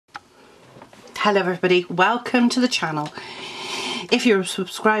Hello everybody, welcome to the channel. If you're a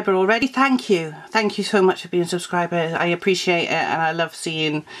subscriber already, thank you. Thank you so much for being a subscriber. I appreciate it and I love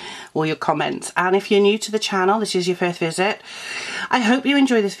seeing all your comments. And if you're new to the channel, this is your first visit, I hope you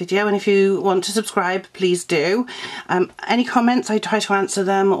enjoy this video, and if you want to subscribe, please do. Any comments, I try to answer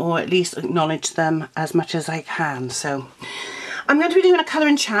them or at least acknowledge them as much as I can. So I'm going to be doing a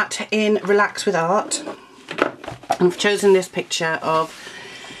colouring chat in Relax with Art. I've chosen this picture of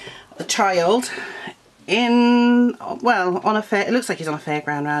the child in, well, on a fair, it looks like he's on a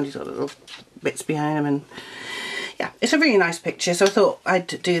fairground round, he's got little bits behind him, and yeah, it's a really nice picture, so I thought I'd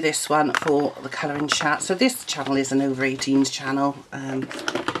do this one for the colouring chat. So this channel is an over 18s channel.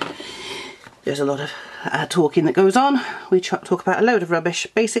 There's a lot of talking that goes on. We talk about a load of rubbish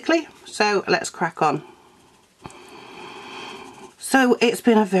basically, so let's crack on. So it's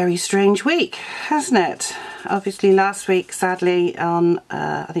been a very strange week, hasn't it? Obviously last week, sadly, on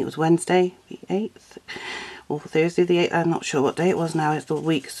I think it was Wednesday the 8th or Thursday the 8th, I'm not sure what day it was now, it's the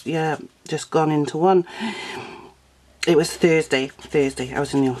week's, yeah, just gone into one. It was Thursday, I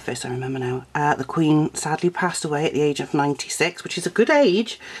was in the office, I remember now. The Queen sadly passed away at the age of 96, which is a good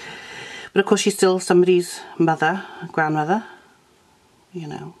age, but of course she's still somebody's mother, grandmother, you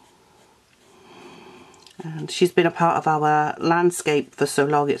know. And she's been a part of our landscape for so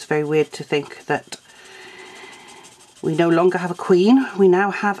long, it's very weird to think that we no longer have a queen, we now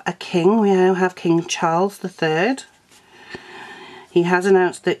have a king. We now have King Charles III. He has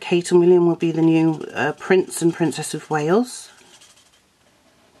announced that Kate and William will be the new Prince and Princess of Wales.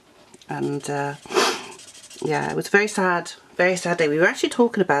 And yeah, it was a very sad day. We were actually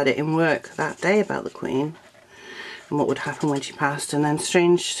talking about it in work that day, about the Queen and what would happen when she passed. And then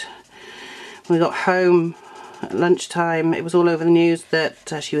strange, when we got home at lunchtime, it was all over the news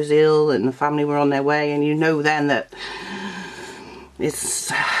that she was ill and the family were on their way, and you know then that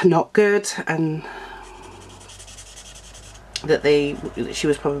it's not good and that she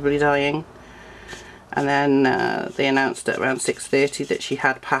was probably dying. And then they announced at around 6:30 that she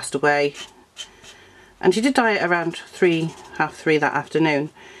had passed away, and she did die at around 3:30 that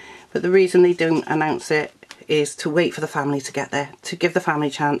afternoon. But the reason they don't announce it is to wait for the family to get there, to give the family a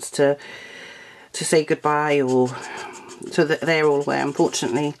chance to say goodbye, or so that they're all aware.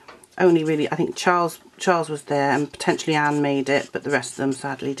 Unfortunately, only really, I think Charles was there, and potentially Anne made it, but the rest of them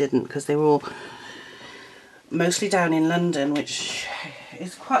sadly didn't, because they were all mostly down in London, which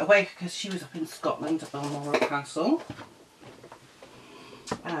is quite a way, because she was up in Scotland at Balmoral Castle.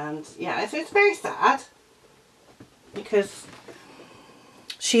 And yeah, it's very sad, because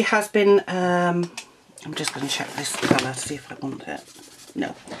she has been, I'm just going to check this colour to see if I want it.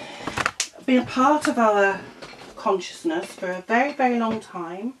 No. Been a part of our consciousness for a very, very long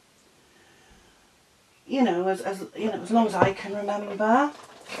time. You know, as you know, as long as I can remember.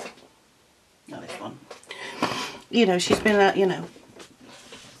 Not this one. You know, she's been, you know,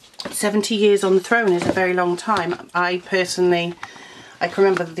 70 years on the throne is a very long time. I personally, I can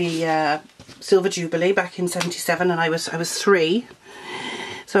remember the Silver Jubilee back in 77, and I was 3,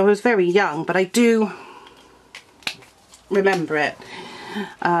 so I was very young, but I do remember it.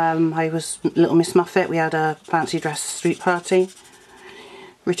 I was Little Miss Muffet. We had a fancy dress street party.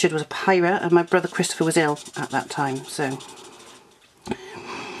 Richard was a pirate, and my brother Christopher was ill at that time, so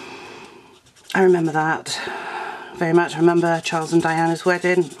I remember that very much. I remember Charles and Diana's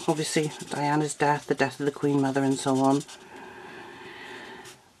wedding, obviously Diana's death, the death of the Queen Mother, and so on.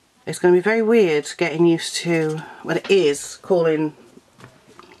 It's going to be very weird getting used to, well, it is, calling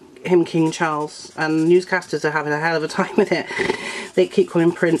him King Charles, and newscasters are having a hell of a time with it. They keep calling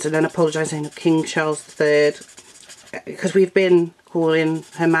him Prince and then apologising to King Charles III, because we've been calling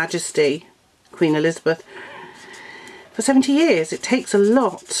Her Majesty Queen Elizabeth for 70 years. It takes a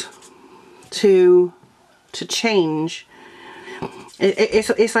lot to change.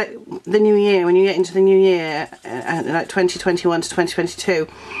 It's like the new year. When you get into the new year, like 2021 to 2022,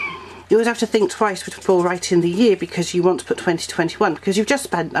 you always have to think twice before writing the year, because you want to put 2021, because you've just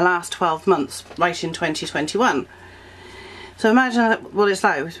spent the last 12 months writing 2021. So imagine what it's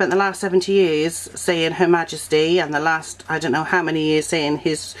like. We've spent the last 70 years saying Her Majesty, and the last, I don't know how many years, saying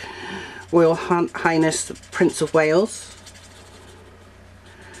His Royal Highness Prince of Wales.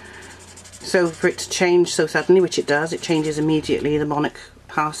 So for it to change so suddenly, which it does, it changes immediately, the monarch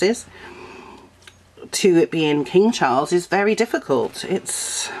passes, to it being King Charles is very difficult.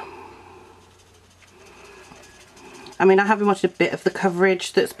 It's, I mean, I haven't watched a bit of the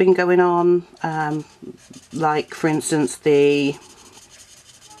coverage that's been going on, like for instance yesterday,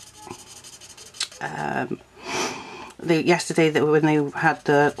 that when they had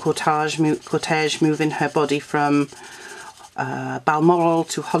the cortege moving her body from Balmoral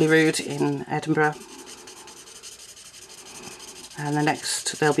to Holyrood in Edinburgh. And the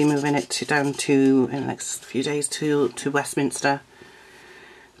next, they'll be moving it down to, in the next few days, to Westminster.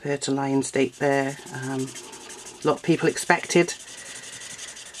 There to Lionsgate there. A lot of people expected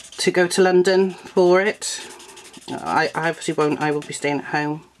to go to London for it. I obviously won't, I will be staying at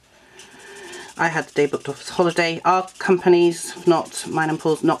home. I had the day booked off as holiday. Our companies, not mine and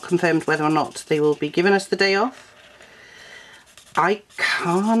Paul's, not confirmed whether or not they will be giving us the day off. I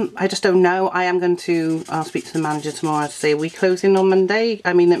just don't know. I'll speak to the manager tomorrow to say, are we closing on Monday?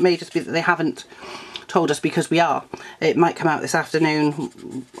 I mean, it may just be that they haven't told us, because we are. It might come out this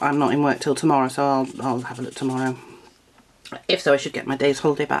afternoon. I'm not in work till tomorrow, so I'll have a look tomorrow. If so, I should get my day's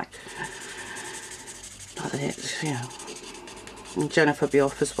holiday back. Not that it's, you know. And Jennifer will be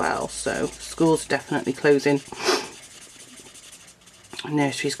off as well, so school's definitely closing.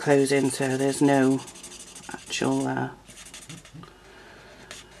 Nursery's closing, so there's no actual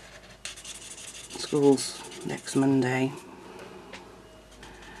schools next Monday.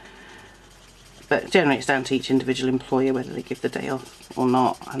 But generally it's down to each individual employer whether they give the day off or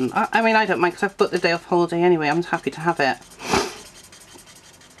not. And I mean, I don't mind, because I've booked the day off holiday anyway. I'm happy to have it.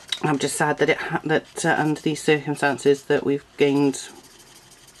 I'm just sad that under these circumstances that we've gained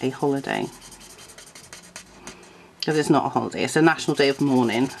a holiday. Because it's not a holiday, it's a national day of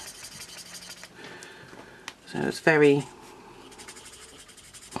mourning. So it's very...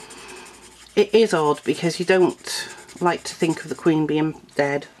 It is odd, because you don't like to think of the Queen being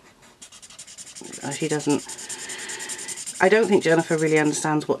dead. She doesn't. I don't think Jennifer really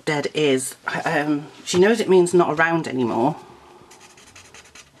understands what dead is. She knows it means not around anymore.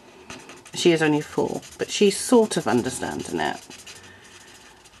 She is only 4, but she's sort of understanding it.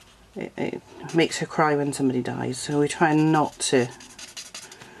 It makes her cry when somebody dies, so we try not to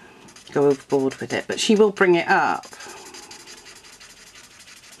go overboard with it, but she will bring it up.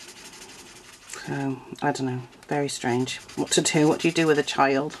 So, I don't know, very strange. What to do? What do you do with a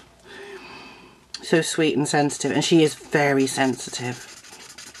child? So sweet and sensitive, and she is very sensitive.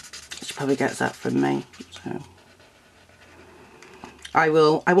 She probably gets that from me. So I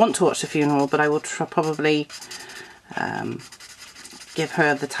want to watch the funeral, but I will probably give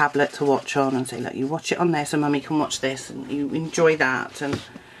her the tablet to watch on and say, look, you watch it on there so Mummy can watch this, and you enjoy that, and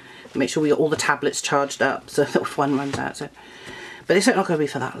make sure we get all the tablets charged up so that if one runs out. So, but it's not going to be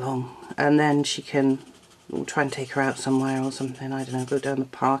for that long, and then we'll try and take her out somewhere or something. I don't know, go down the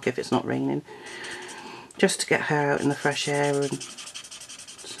park if it's not raining, just to get her out in the fresh air. And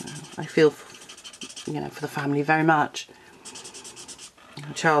so I feel, you know, for the family very much.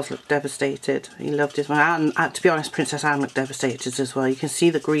 Charles looked devastated. He loved his mum, and to be honest, Princess Anne looked devastated as well. You can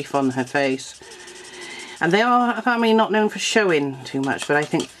see the grief on her face. And they are a family not known for showing too much, but I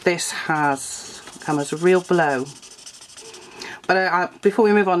think this has come as a real blow. But before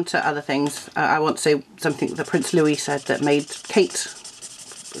we move on to other things, I want to say something that Prince Louis said that made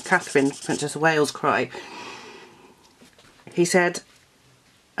Catherine, Princess of Wales, cry. He said,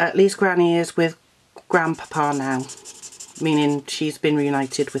 at least Granny is with Grandpapa now, meaning she's been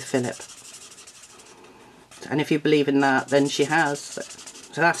reunited with Philip. And if you believe in that, then she has.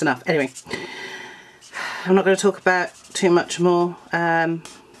 So that's enough. Anyway, I'm not going to talk about too much more.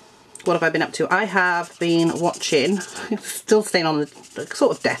 What have I been up to? I have been watching, still staying on the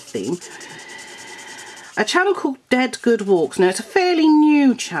sort of death theme, a channel called Dead Good Walks. Now, it's a fairly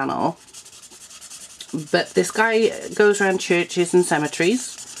new channel, but this guy goes around churches and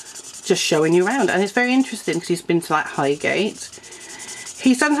cemeteries just showing you around, and it's very interesting because he's been to like Highgate.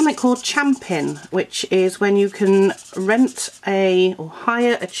 He's done something called champing, which is when you can rent or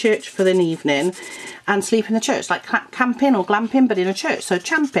hire a church for an evening and sleep in the church, like camping or glamping, but in a church. So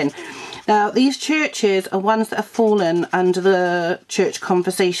champing. Now, these churches are ones that have fallen under the church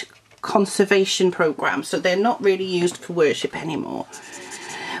conservation programme, so they're not really used for worship anymore.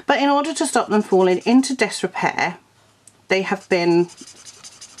 But in order to stop them falling into disrepair, they have been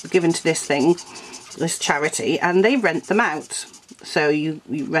given to this charity, and they rent them out. So you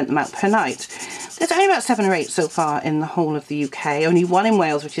rent them out per night. There's only about 7 or 8 so far in the whole of the UK. Only one in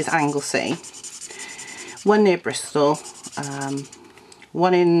Wales, which is Anglesey. One near Bristol.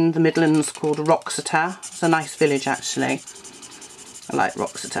 One in the Midlands called Wroxeter. It's a nice village, actually. I like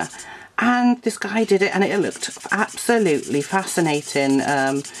Wroxeter. And this guy did it, and it looked absolutely fascinating.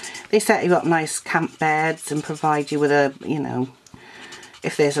 They set you up nice camp beds and provide you with a, you know,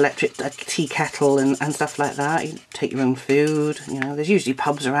 if there's a tea kettle and stuff like that. You take your own food. You know, there's usually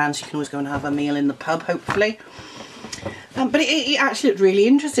pubs around, so you can always go and have a meal in the pub, hopefully. But it actually looked really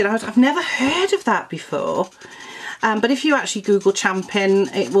interesting. I've never heard of that before. But if you actually Google champing,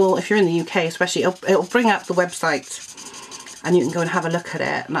 it will, if you're in the UK especially, it'll bring up the website and you can go and have a look at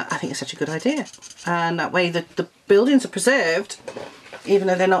it, and I think it's such a good idea. And that way the buildings are preserved, even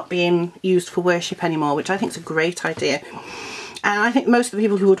though they're not being used for worship anymore, which I think is a great idea. And I think most of the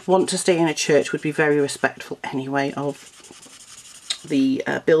people who would want to stay in a church would be very respectful anyway of the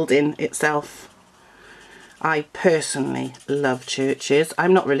building itself. I personally love churches.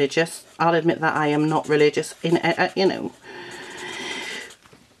 I'm not religious. I'll admit that I am not religious. You know,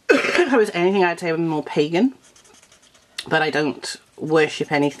 if I was anything, I'd say I'm more pagan. But I don't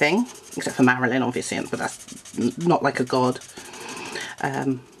worship anything, except for Marilyn, obviously, but that's not like a god.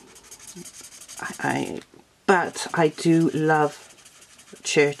 But I do love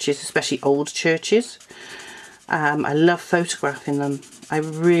churches, especially old churches. I love photographing them. I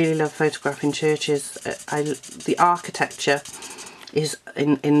really love photographing churches. The architecture is,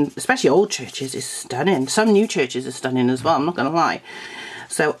 in especially old churches, is stunning. Some new churches are stunning as well, I'm not going to lie.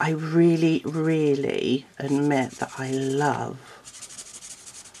 So I really, really admit that I love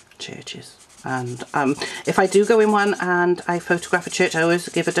churches. And if I do go in one and I photograph a church, I always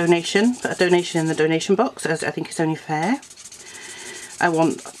give a donation. Put a donation in the donation box, as I think it's only fair. I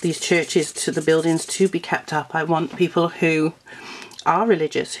want these churches, to the buildings, to be kept up. I want people who are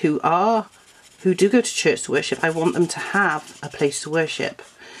religious, who do go to church to worship, I want them to have a place to worship.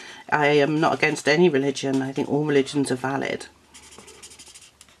 I am not against any religion. I think all religions are valid.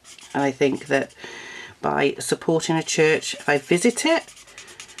 And I think that by supporting a church, if I visit it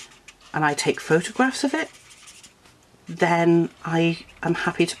and I take photographs of it, then I am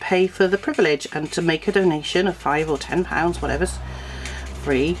happy to pay for the privilege and to make a donation of £5 or £10, whatever's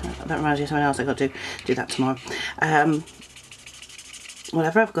free. That reminds me of something else. I've got to do that tomorrow.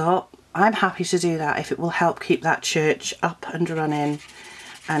 Whatever I've got, I'm happy to do that if it will help keep that church up and running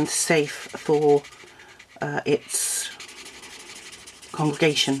and safe for its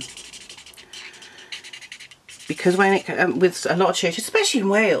congregation. Because when it with a lot of churches, especially in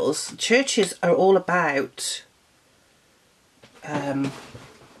Wales, churches are all about put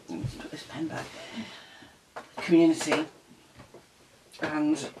this pen back, community,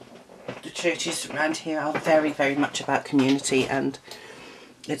 and the churches around here are very, very much about community, and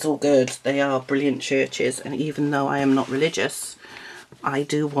it's all good. They are brilliant churches, and even though I am not religious, I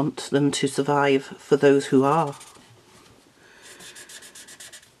do want them to survive for those who are.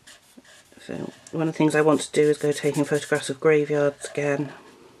 So one of the things I want to do is go taking photographs of graveyards again.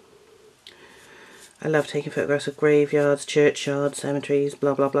 I love taking photographs of graveyards, churchyards, cemeteries,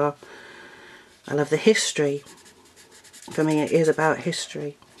 blah blah blah. I love the history. For me it is about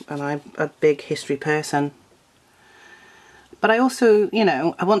history, and I'm a big history person. But I also, you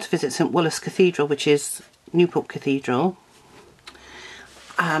know, I want to visit St Woolas Cathedral, which is Newport Cathedral.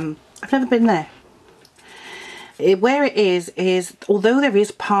 I've never been there. Where it is although there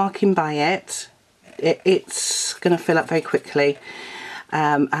is parking by it's going to fill up very quickly,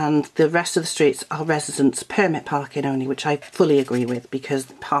 and the rest of the streets are residents permit parking only, which I fully agree with, because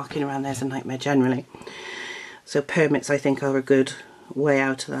parking around there is a nightmare generally. So permits, I think, are a good way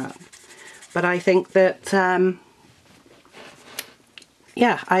out of that. But I think that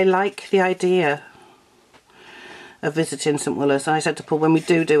yeah, I like the idea of visiting St Woolas. And I said to Paul, when we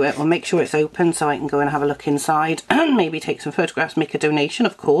do it, we'll make sure it's open so I can go and have a look inside and maybe take some photographs, make a donation,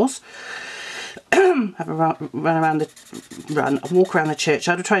 of course. Have a walk around the church.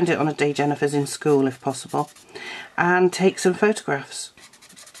 I'll try and do it on a day Jennifer's in school if possible, and take some photographs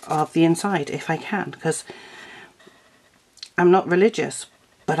of the inside if I can, because I'm not religious,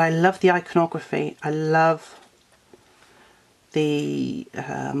 but I love the iconography. I love the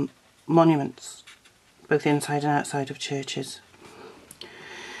monuments, both inside and outside of churches.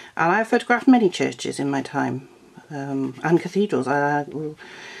 And I've photographed many churches in my time, and cathedrals.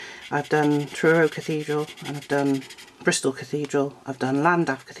 I've done Truro Cathedral, and I've done Bristol Cathedral, I've done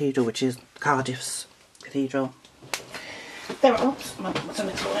Llandaff Cathedral, which is Cardiff's cathedral. There, oops,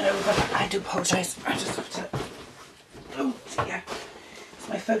 something's falling over. I do apologise. I just have to. Oh, yeah. It's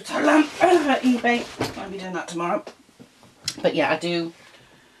my photo lamp over at eBay. I'll be doing that tomorrow. But yeah, I do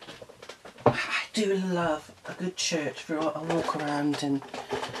love a good church for a walk around, and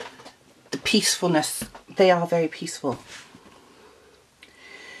the peacefulness. They are very peaceful.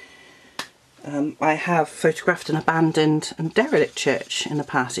 I have photographed an abandoned and derelict church in the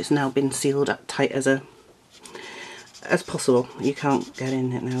past. It's now been sealed up tight as possible. You can't get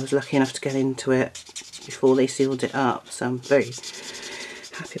in it now. I was lucky enough to get into it before they sealed it up, so I'm very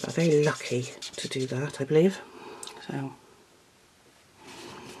happy, but very lucky to do that, I believe. So,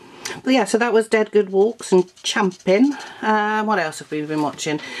 but yeah, so that was Dead Good Walks and Champing. What else have we been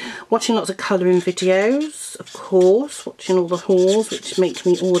watching? Watching lots of colouring videos, of course. Watching all the hauls, which make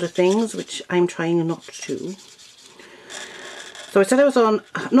me order things, which I'm trying not to. So I said I was on,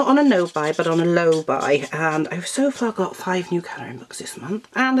 not on a no buy, but on a low buy, and I've so far got 5 new colouring books this month,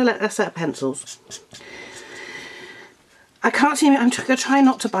 and a set of pencils. I can't see, I'm going to try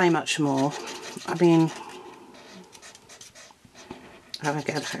not to buy much more. I mean, I don't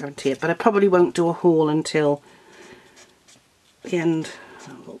guarantee it, but I probably won't do a haul until the end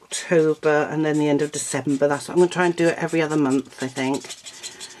of October and then the end of December. That's what I'm going to try and do it every other month, I think.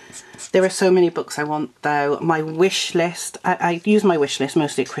 There are so many books I want though. My wish list, I use my wish list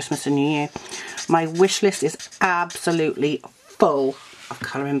mostly at Christmas and New Year. My wish list is absolutely full of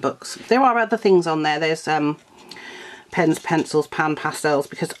colouring books. There are other things on there. There's pens, pencils, pan pastels,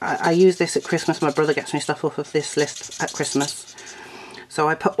 because I use this at Christmas. My brother gets me stuff off of this list at Christmas. So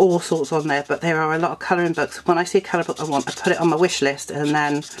I put all sorts on there, but there are a lot of colouring books. When I see a colour book I want, I put it on my wish list, and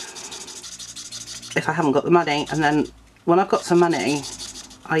then if I haven't got the money, and then when I've got some money,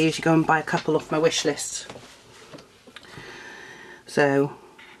 I usually go and buy a couple off my wish list. So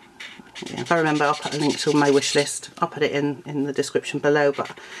yeah, if I remember, I'll put a link to my wish list. I'll put it in the description below,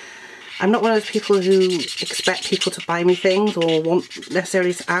 but I'm not one of those people who expect people to buy me things or want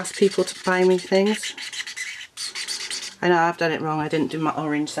necessarily to ask people to buy me things. I know I've done it wrong. I didn't do my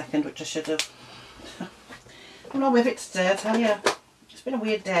orange second, which I should have. I'm not with it today, I tell you. It's been a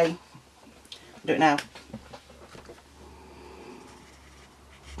weird day. I'll do it now.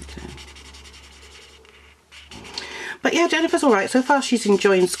 Okay. But yeah, Jennifer's alright. So far she's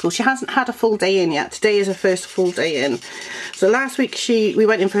enjoying school. She hasn't had a full day in yet. Today is her first full day in. So last week we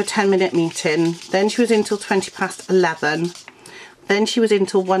went in for a 10-minute meeting. Then she was in till 11:20. Then she was in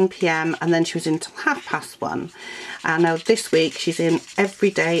till 1 PM, and then she was in till 1:30. And now this week she's in every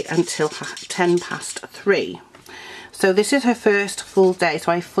day until 3:10. So this is her first full day,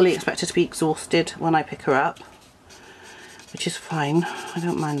 so I fully expect her to be exhausted when I pick her up, which is fine. I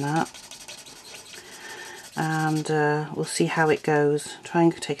don't mind that. And we'll see how it goes. Try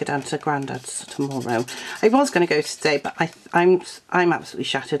and take her down to Grandad's tomorrow. I was going to go today, but I'm absolutely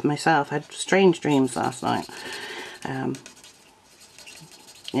shattered myself. I had strange dreams last night.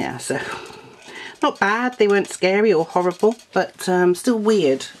 Yeah, so not bad. They weren't scary or horrible, but still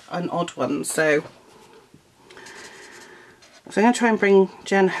weird and odd ones. So I'm going to try and bring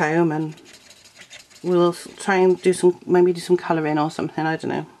Jen home, and we'll try and do some, maybe do some colouring or something. I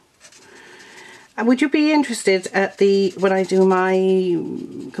don't know. Would you be interested at when I do my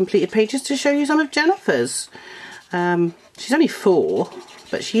completed pages to show you some of Jennifer's? She's only 4,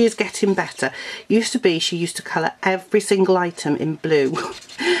 but she is getting better. Used to be, she used to colour every single item in blue,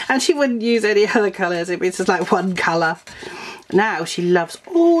 and she wouldn't use any other colours. It was just like one colour. Now she loves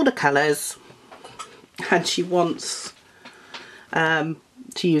all the colours, and she wants to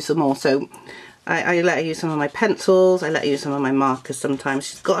use them all. So I let her use some of my pencils, I let her use some of my markers sometimes.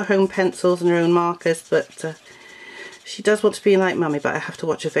 She's got her own pencils and her own markers, but she does want to be like Mummy, but I have to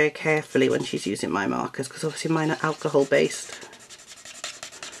watch her very carefully when she's using my markers, because obviously mine are alcohol based.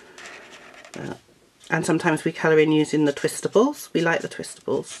 And sometimes we colour in using the Twistables. We like the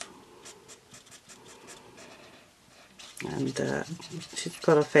Twistables. And she's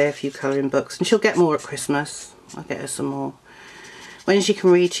got a fair few colouring books, and she'll get more at Christmas. I'll get her some more. When she can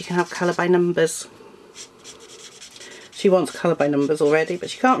read, she can have colour by numbers. She wants colour by numbers already,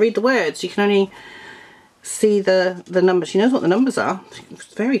 but she can't read the words. She can only see the numbers. She knows what the numbers are. She's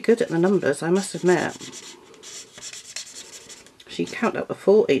very good at the numbers, I must admit. She can count up to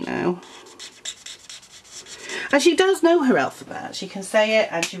 40 now. And she does know her alphabet. She can say it,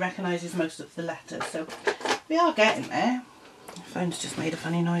 and she recognises most of the letters. So we are getting there. My phone's just made a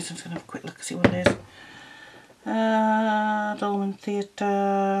funny noise. I'm just going to have a quick look and see what it is. Dolmen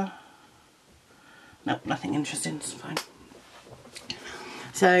Theatre. Nope, nothing interesting. It's fine.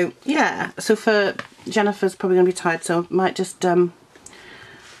 So yeah, so for Jennifer's probably going to be tired, so I might just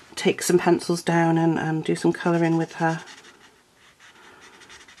take some pencils down and do some colouring with her.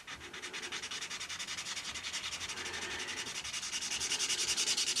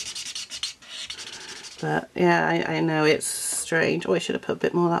 But yeah, I know it's strange. Oh, I should have put a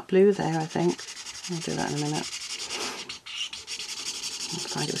bit more of that blue there, I think. I'll do that in a minute. I'll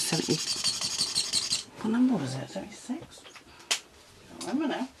find it was 70. What number was it? 76? I don't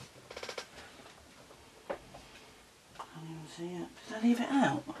remember now. I can't even see it. Did I leave it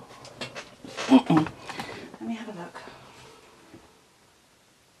out? Let me have a look.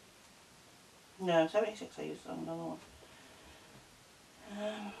 No, 76 I used on another one.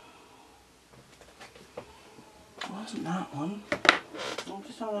 It wasn't that one. I'm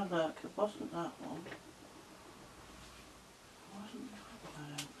just having a look. It wasn't that one. It wasn't that one, I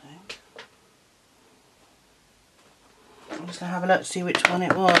don't think. I'm just going to have a look to see which one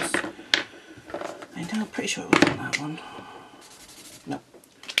it was. I'm pretty sure it wasn't that one.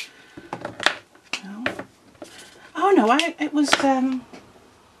 no, it was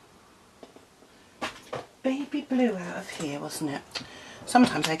baby blue out of here, wasn't it?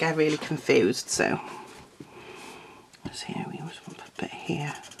 Sometimes I get really confused, so let's see, we always want to put a bit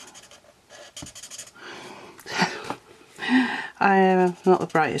here. I am not the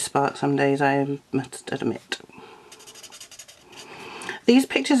brightest spark some days, I must admit. These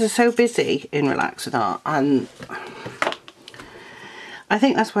pictures are so busy in Relax with Art, and I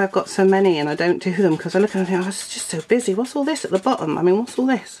think that's why I've got so many and I don't do them, because I look and I think, oh, it's just so busy. What's all this at the bottom? I mean, what's all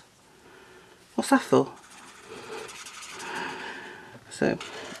this? What's that for? So,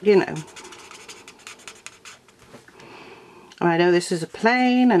 you know. I know this is a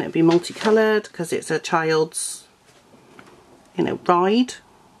plain and it'd be multicoloured because it's a child's, you know, ride.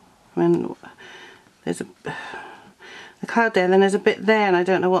 I mean, there's a cloud there, then there's a bit there and I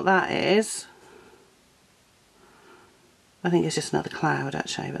don't know what that is. I think it's just another cloud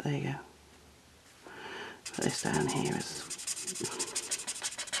actually, but there you go. Put this down here.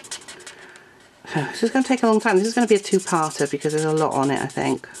 So this is going to take a long time. This is going to be a two-parter because there's a lot on it, I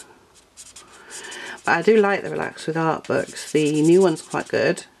think. But I do like the Relax with Art books. The new one's quite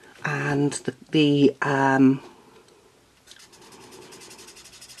good, and the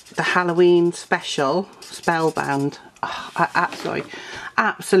Halloween special, Spellbound, oh, I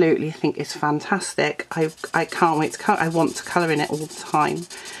absolutely think it's fantastic. I can't wait to colour. I want to colour in it all the time.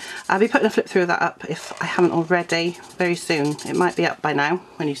 I'll be putting a flip through of that up if I haven't already very soon. It might be up by now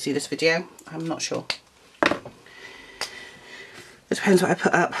when you see this video. I'm not sure. It depends what I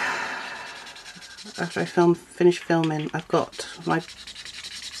put up after I finish filming. I've got my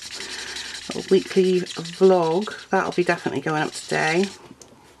little weekly vlog. That'll be definitely going up today.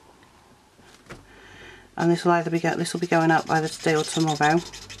 And this will be going up either today or tomorrow.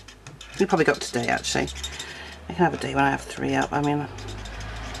 It'll probably go up today actually. I can have a day when I have 3 up. I mean,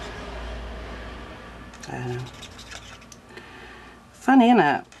 I don't know. Funny, isn't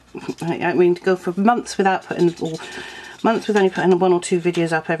it? I mean, to go for months without putting, or months with only putting 1 or 2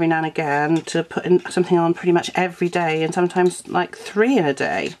 videos up every now and again, to putting something on pretty much every day, and sometimes like 3 in a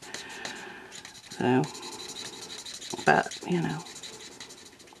day. So, but you know,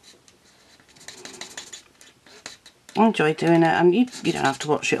 I enjoy doing it, and you don't have to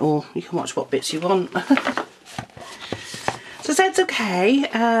watch it all. You can watch what bits you want. So Zed's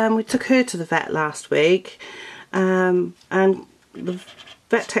okay. We took her to the vet last week, and the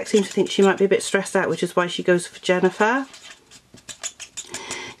vet tech seems to think she might be a bit stressed out, which is why she goes for Jennifer.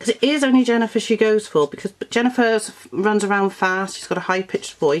 Because it is only Jennifer she goes for, because Jennifer runs around fast, she's got a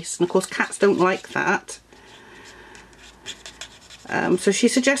high-pitched voice, and of course cats don't like that. So she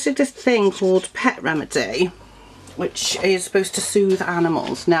suggested this thing called Pet Remedy, which is supposed to soothe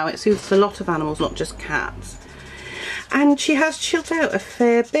animals. Now, it soothes a lot of animals, not just cats. And she has chilled out a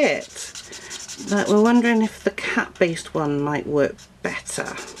fair bit. But we're wondering if the cat-based one might work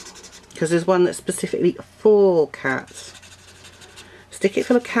better, because there's one that's specifically for cats. Stick it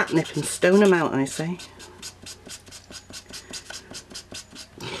full of catnip and stone them out, I say.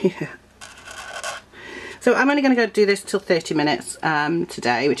 Yeah. So I'm only going to go do this till 30 minutes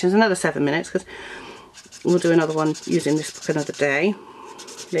today, which is another 7 minutes, because we'll do another one using this book another day,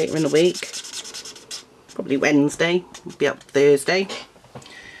 later in the week. Probably Wednesday, it'll be up Thursday.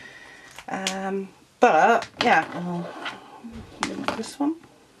 But yeah, this one.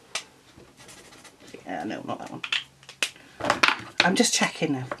 Yeah, no, not that one. I'm just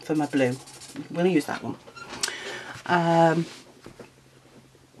checking now for my blue. I'm going to use that one.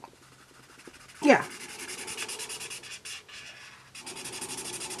 Yeah.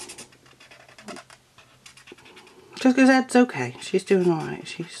 Just because Ed's okay. She's doing alright.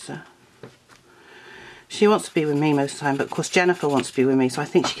 She wants to be with me most of the time, but of course Jennifer wants to be with me, so I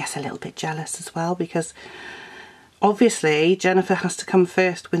think she gets a little bit jealous as well, because obviously Jennifer has to come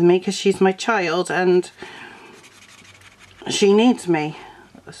first with me because she's my child and she needs me.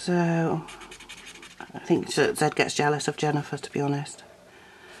 So I think Zed gets jealous of Jennifer, to be honest.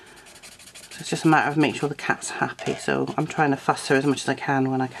 So it's just a matter of making sure the cat's happy, so I'm trying to fuss her as much as I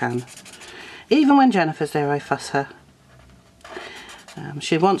can when I can. Even when Jennifer's there, I fuss her.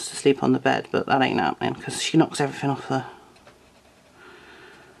 She wants to sleep on the bed, but that ain't happening because she knocks everything off the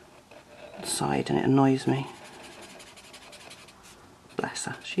side and it annoys me. Bless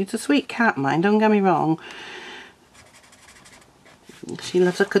her. She's a sweet cat, mind, don't get me wrong. She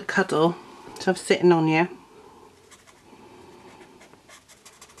loves a good cuddle. So I'm sitting on you.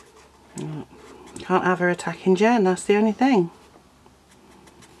 Can't have her attacking Jen, that's the only thing.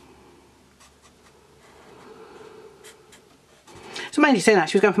 So mind you saying that,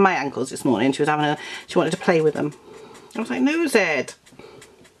 she was going for my ankles this morning. She wanted to play with them. I was like, no, Zed.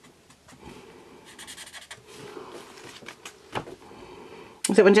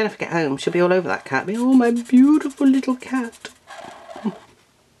 So when Jennifer gets home, she'll be all over that cat. Be, oh, my beautiful little cat.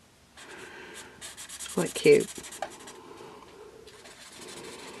 It's quite cute.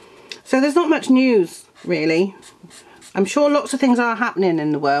 So there's not much news, really. I'm sure lots of things are happening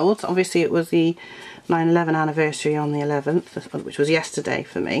in the world. Obviously, it was the 9/11 anniversary on the 11th, which was yesterday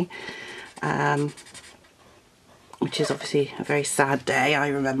for me. Which is obviously a very sad day. I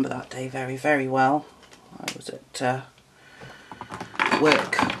remember that day very, very well. I was at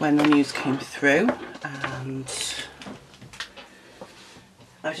work when the news came through, and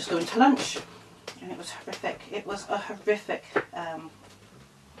I was just going to lunch, and it was horrific. It was a horrific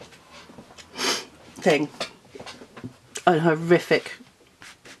thing. A horrific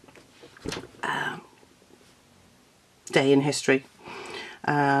day in history,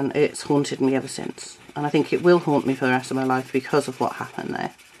 and it's haunted me ever since, and I think it will haunt me for the rest of my life because of what happened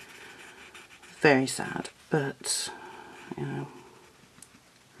there. Very sad, but you know,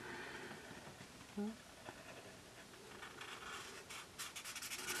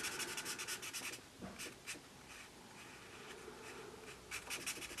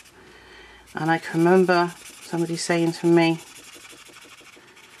 and I can remember somebody saying to me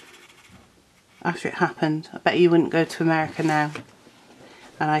after it happened, I bet you wouldn't go to America now.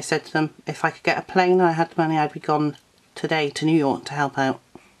 And I said to them, if I could get a plane and I had the money, I'd be gone today to New York to help out.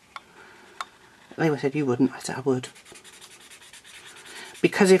 They said, you wouldn't. I said, I would.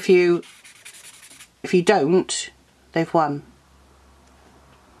 Because if you don't, they've won.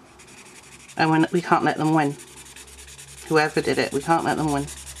 And we can't let them win. Whoever did it, we can't let them win.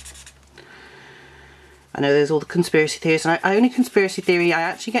 I know there's all the conspiracy theories, and the only conspiracy theory I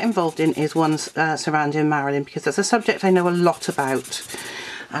actually get involved in is ones surrounding Marilyn, because that's a subject I know a lot about,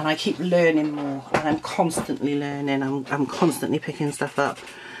 and I keep learning more, and I'm constantly learning. I'm constantly picking stuff up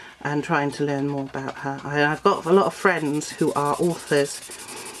and trying to learn more about her. I've got a lot of friends who are authors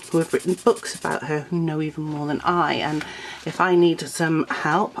who have written books about her who know even more than I, and if I need some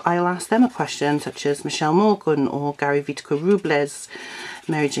help, I'll ask them a question, such as Michelle Morgan or Gary Vitico-Robles.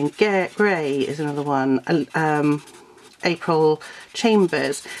 Mary Jane Gray is another one. April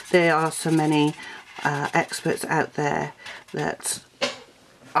Chambers. There are so many experts out there that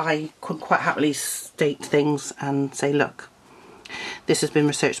I could quite happily state things and say, look, this has been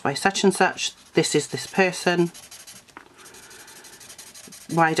researched by such and such. This is this person.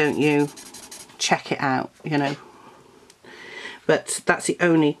 Why don't you check it out, you know? But that's the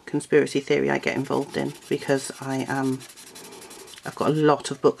only conspiracy theory I get involved in, because I've got a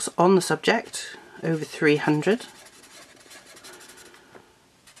lot of books on the subject, over 300.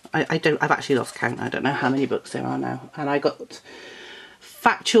 I've actually lost count. I don't know how many books there are now. And I got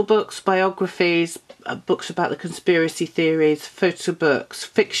factual books, biographies, books about the conspiracy theories, photo books,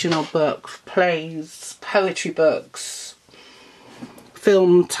 fictional books, plays, poetry books,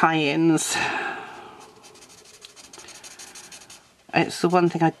 film tie-ins. It's the one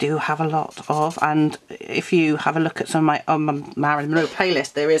thing I do have a lot of, and if you have a look at some of my Marilyn Monroe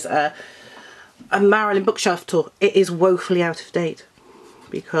playlist, there is a Marilyn bookshelf tour. It is woefully out of date,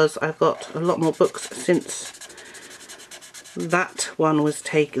 because I've got a lot more books since that one was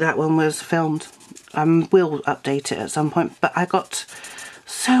filmed. Will update it at some point, but I got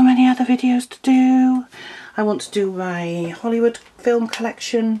so many other videos to do. I want to do my Hollywood film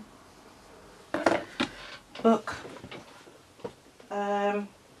collection book.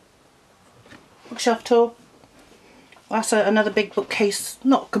 Bookshelf tour. That's another big bookcase,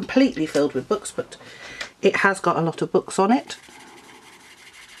 not completely filled with books, but it has got a lot of books on it.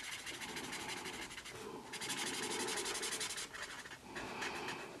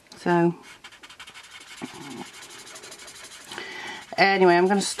 So anyway, I'm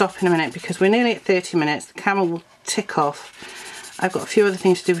going to stop in a minute because we're nearly at 30 minutes. The camera will tick off. I've got a few other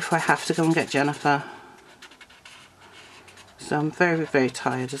things to do before I have to go and get Jennifer. So I'm very, very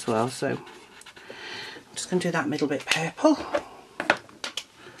tired as well. So I'm just going to do that middle bit purple.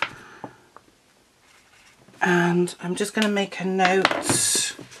 And I'm just going to make a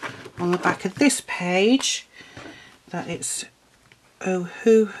note on the back of this page that it's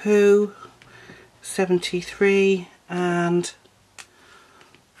Ohuhu 73 and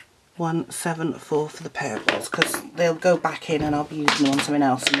 174 for the purples, because they'll go back in and I'll be using them on something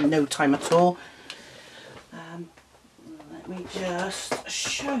else in no time at all. Let me just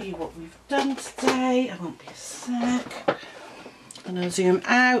show you what we've done today. I won't be a sec. I'm going to zoom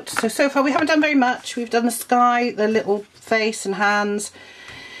out. So far we haven't done very much. We've done the sky, the little face and hands,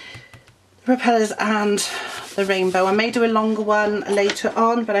 the propellers and the rainbow. I may do a longer one later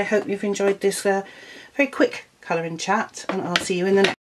on, but I hope you've enjoyed this very quick colouring chat, and I'll see you in the next.